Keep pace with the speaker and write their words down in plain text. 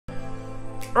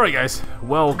Alright guys,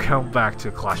 welcome back to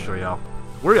Clash Royale.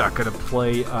 We're not gonna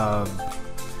play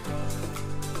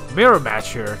mirror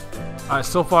match here.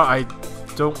 So far I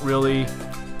don't really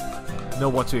know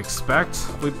what to expect.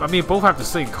 I mean, both have the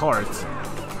same cards.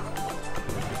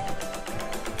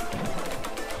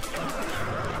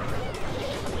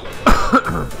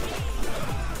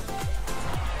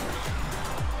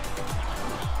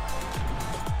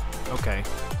 Okay.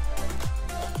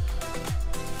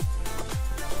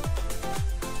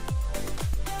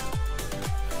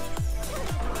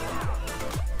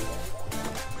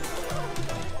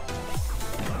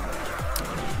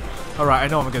 Alright, I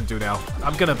know what I'm gonna do now.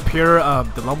 I'm gonna pair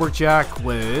the lumberjack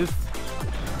with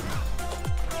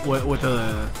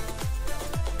the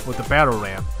battle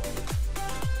ram.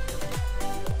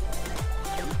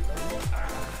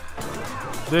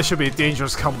 This should be a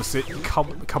dangerous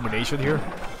combination here.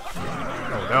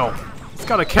 Oh no, it's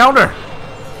got a counter.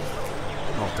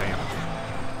 Oh damn.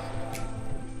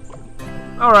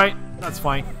 Alright, that's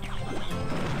fine.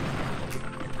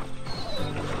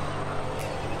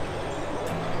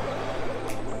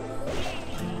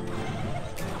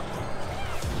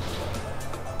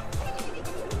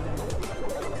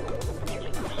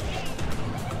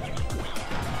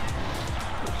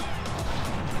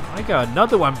 I got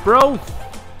another one, bro.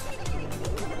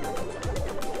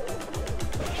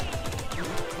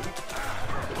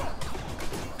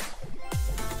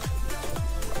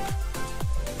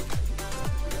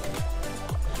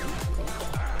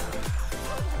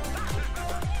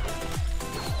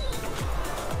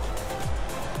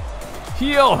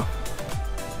 Heal.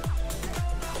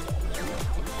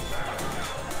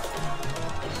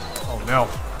 Oh no.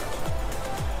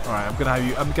 All right, I'm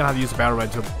gonna have to use battle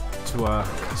red to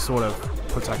sort of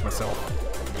protect myself.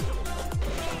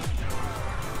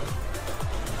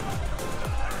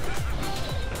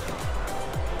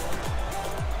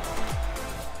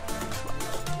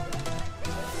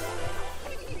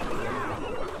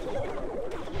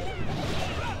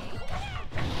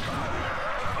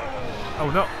 Oh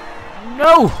no!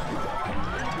 No!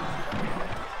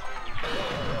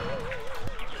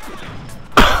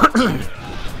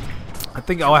 I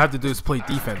think all I have to do is play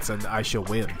defense and I shall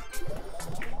win.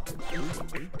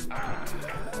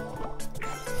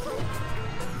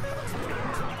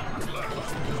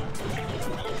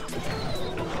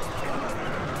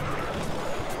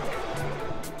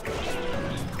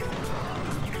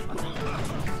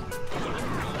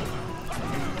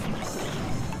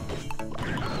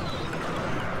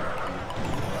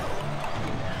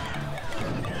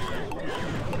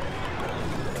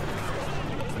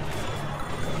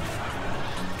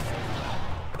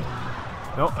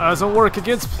 No, that doesn't work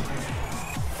against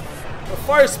the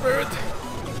fire spirit.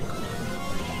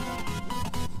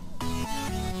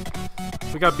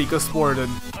 We gotta be good sport and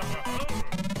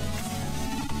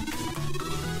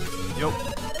yo,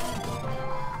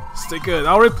 stay good.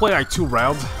 I already played like 2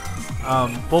 rounds,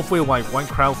 both with like 1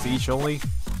 crowd each only,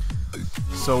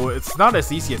 so it's not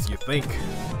as easy as you think.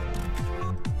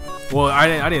 Well, I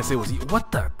didn't say it was easy.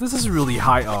 What the? This is really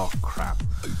high. Oh crap.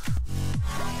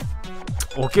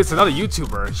 Okay, it's another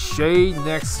YouTuber, Shay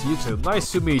Next YouTube.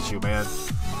 Nice to meet you, man.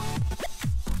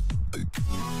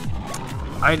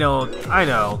 I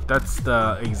know. That's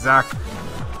the exact,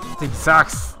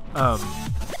 the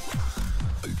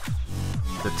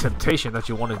temptation that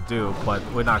you want to do, but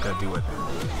we're not gonna do it.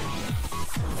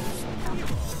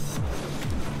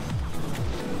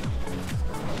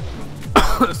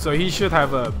 So he should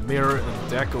have a mirror and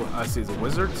deck as his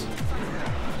wizard.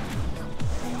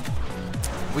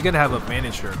 We're gonna have a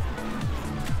manager.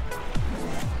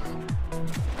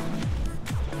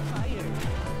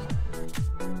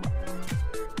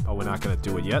 But we're not gonna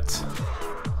do it yet.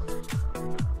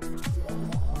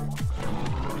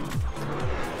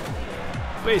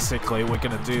 Basically, we're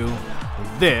gonna do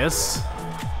this.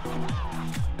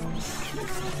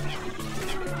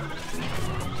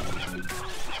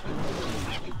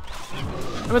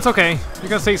 And it's okay. You're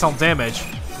gonna take some damage.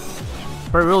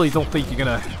 But I really don't think you're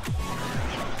gonna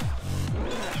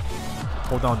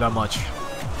hold down that much.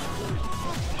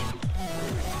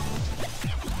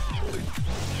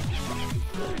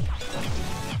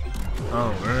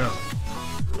 Oh man.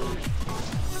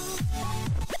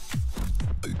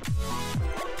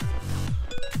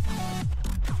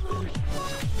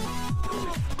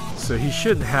 So he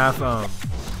shouldn't have Alright,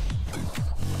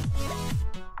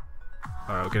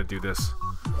 we're gonna do this.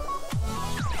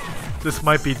 This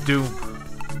might be doom.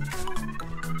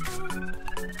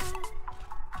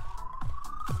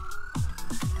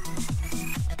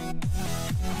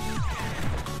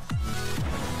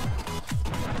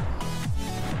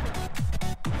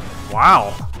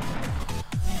 Wow.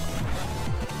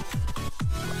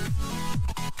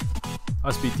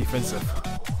 Let's be defensive.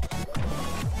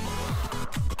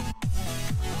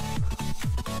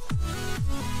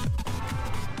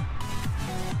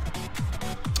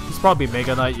 It's probably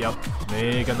Mega Knight. Yep,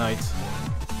 Mega Knight.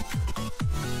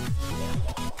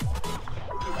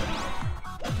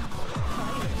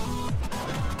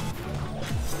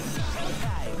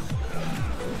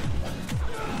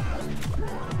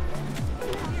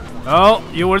 Oh,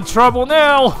 you're in trouble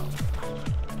now!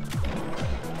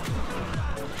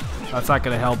 That's not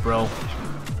gonna help, bro.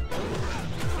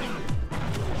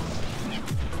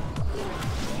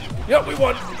 Yep, we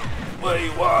won! We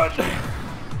won!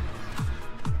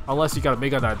 Unless you got a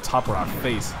Mega Knight on top of our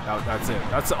face. That's it.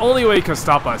 That's the only way you can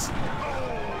stop us.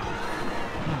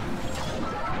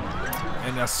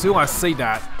 And as soon as I say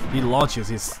that, he launches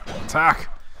his attack.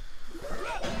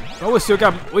 Oh, we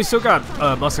still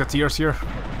got musketeers here.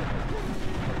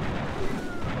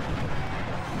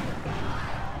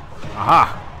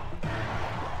 Aha!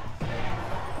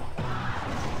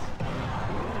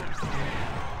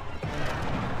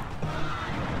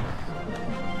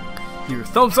 Give your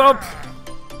thumbs up!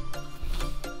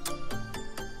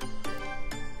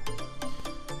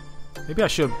 Maybe I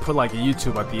should put like a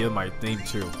YouTube at the end of my name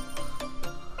too.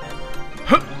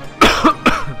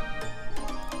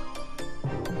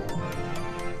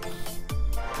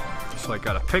 So I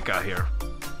got a pick out here.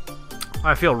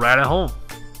 I feel right at home.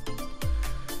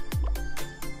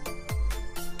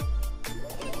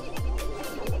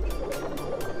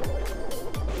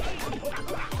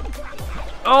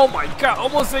 Oh my god,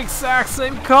 almost the exact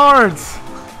same cards!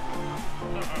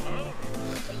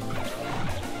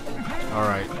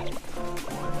 Alright.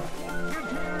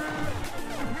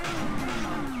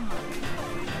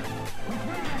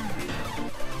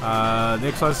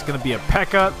 Next one's gonna be a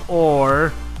P.E.K.K.A.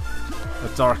 or a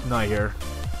Dark Knight here.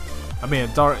 I mean,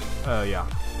 a Dark... yeah.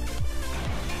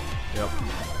 Yep.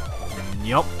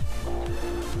 Yup.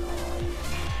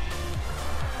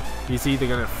 He's either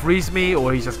gonna freeze me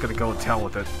or he's just gonna go to town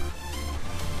with it.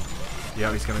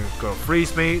 Yeah, he's gonna go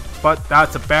freeze me, but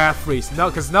that's a bad freeze. No,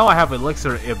 because now I have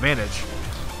elixir advantage.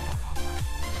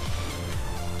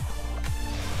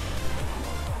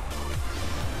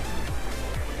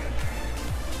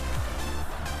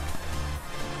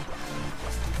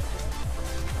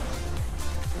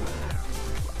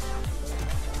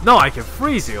 No, I can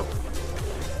freeze you.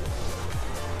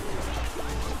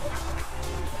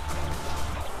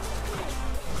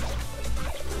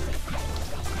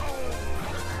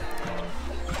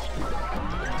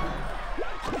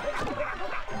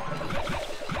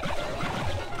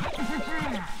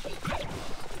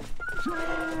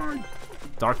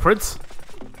 Dark Prince?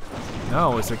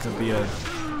 No, it's gonna be a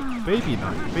baby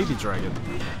dragon.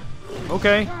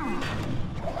 Okay.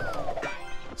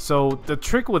 So the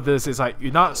trick with this is like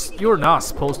you're not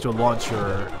supposed to launch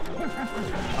your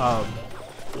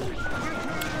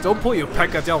don't put your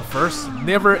P.E.K.K.A. down first.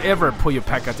 Never ever put your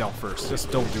P.E.K.K.A. down first. Just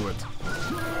don't do it.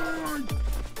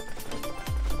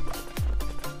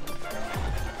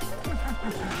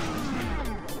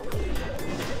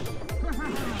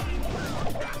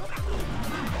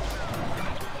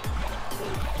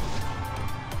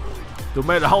 No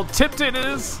matter how tipped it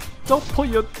is, don't put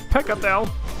your P.E.K.K.A. down.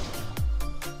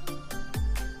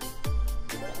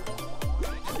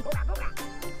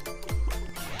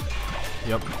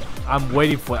 Yep,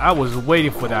 I was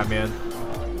waiting for that, man.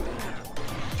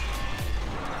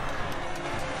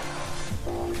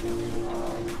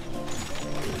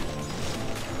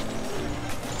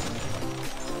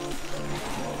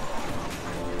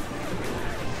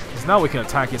 Because now we can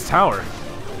attack his tower.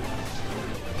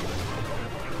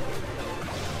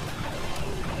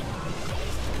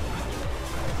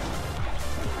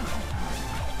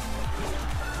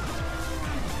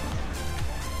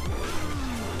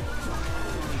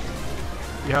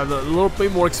 You have a little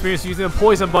bit more experience using the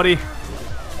poison, buddy.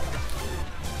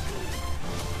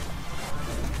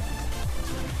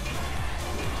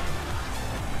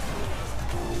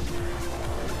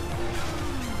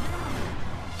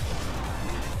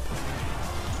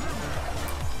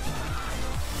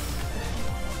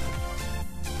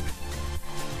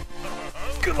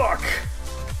 Good luck.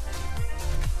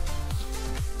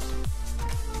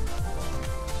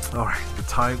 All right,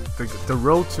 the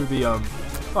road to the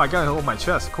Oh, I got it on my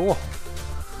chest. Cool.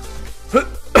 I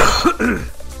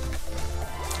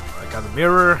got a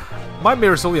mirror. My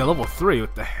mirror's only a level 3.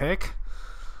 What the heck?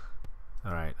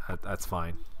 Alright, that's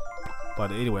fine.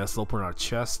 But anyway, let's open our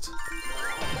chest.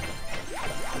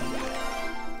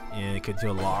 And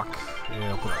continue to lock.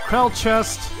 And open our crown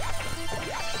chest.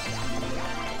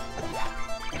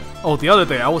 Oh, the other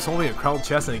day I was only a crown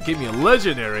chest and it gave me a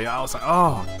legendary. I was like,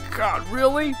 oh god,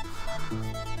 really?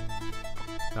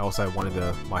 That was like one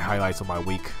of my highlights of my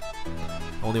week.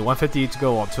 Only 150 to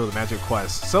go until the Magic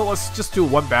Quest. So let's just do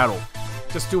one battle.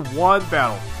 Just do one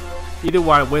battle. Either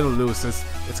way I win or lose,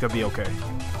 it's gonna be okay.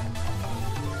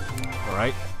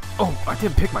 Alright. Oh, I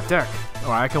didn't pick my deck.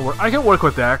 Alright, I can work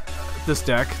with this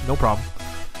deck, no problem.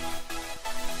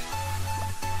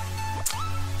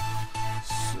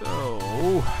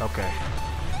 So okay.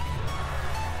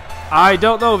 I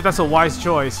don't know if that's a wise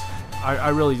choice. I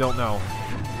really don't know.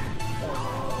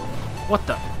 What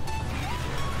the?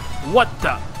 What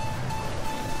the?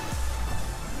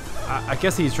 I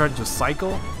guess he's trying to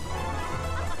cycle.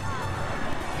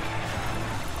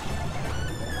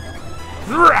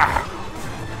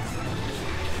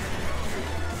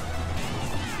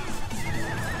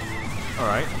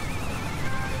 Alright.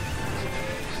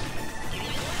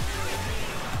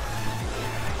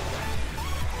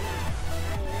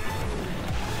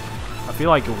 I feel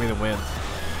like we're gonna win.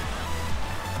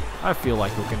 I feel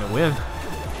like we're gonna win.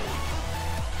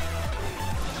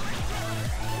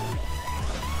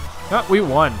 Yeah, we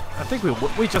won. I think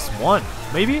we just won.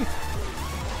 Maybe?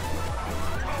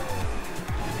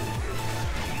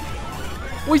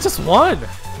 We just won!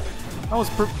 That was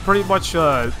pretty much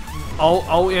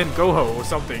all in Goho or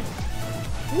something.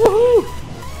 Woohoo!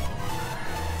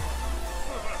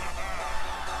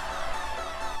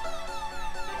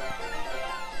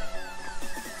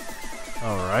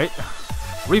 Alright.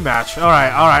 Rematch.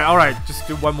 Alright. Just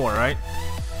do one more, right?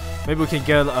 Maybe we can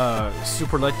get a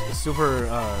super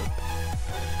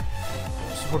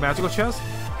magical chest?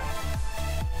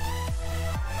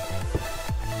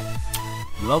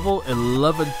 Level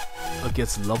 11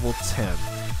 against level 10.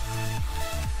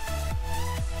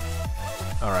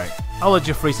 Alright. I'll let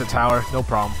you freeze the tower, no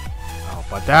problem. Oh,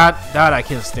 but that I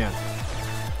can't stand.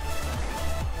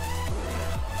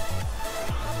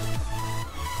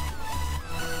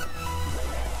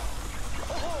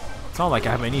 It's not like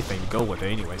I have anything to go with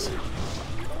it anyways.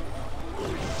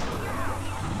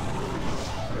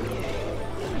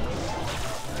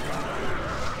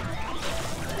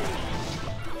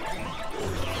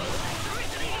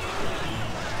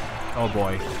 Oh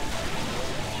boy.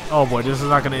 Oh boy, this is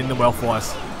not gonna end well for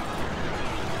us.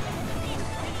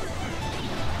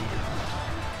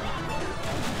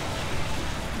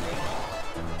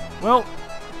 Well,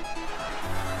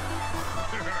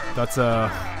 that's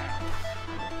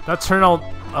that turned out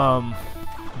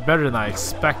better than I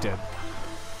expected.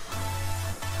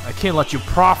 I can't let you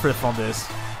profit from this.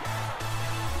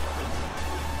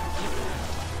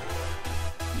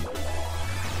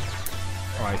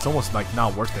 Alright, it's almost like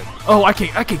not worth it. Oh, I can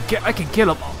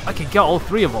get all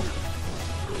three of them.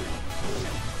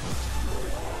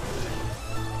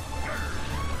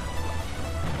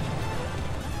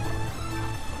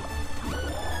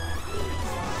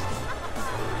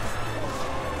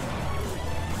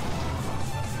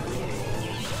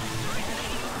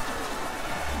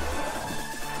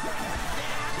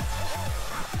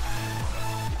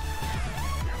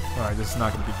 Alright, this is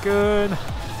not gonna be good.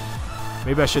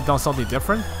 Maybe I should have done something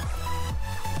different.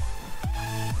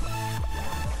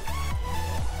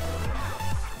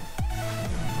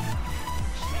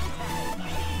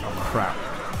 Oh crap.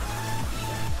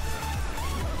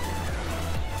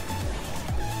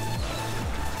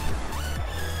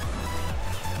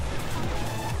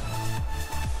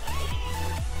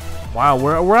 Wow,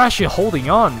 we're actually holding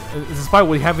on despite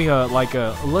we having a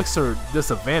elixir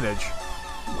disadvantage.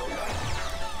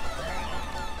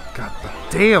 God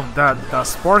damn, that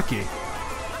Sparky.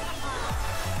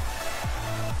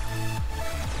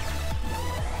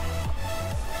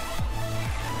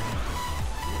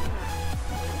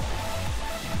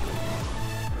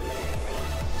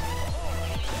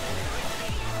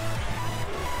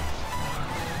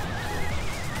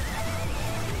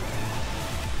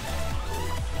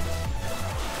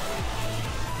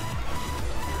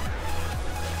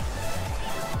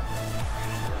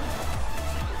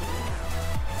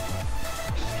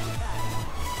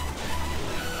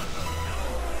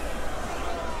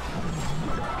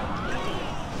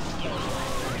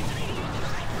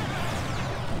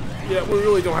 Yeah, we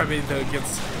really don't have anything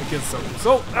against them.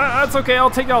 So, that's okay, I'll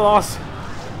take that loss.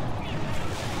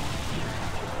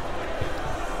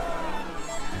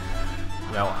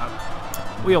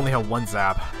 Yeah, we only have one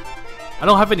zap. I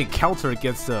don't have any counter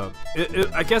against the...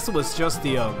 I guess it was just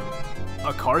the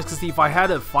cards, because if I had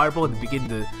a fireball in the beginning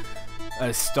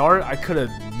to start, I could have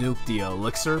nuked the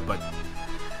elixir, but...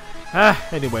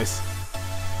 anyways.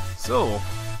 So...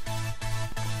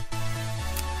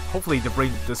 hopefully they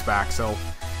bring this back, so...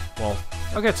 well,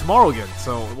 okay, tomorrow again.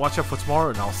 So watch out for tomorrow,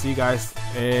 and I'll see you guys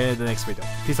in the next video.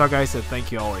 Peace out, guys, and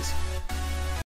thank you always.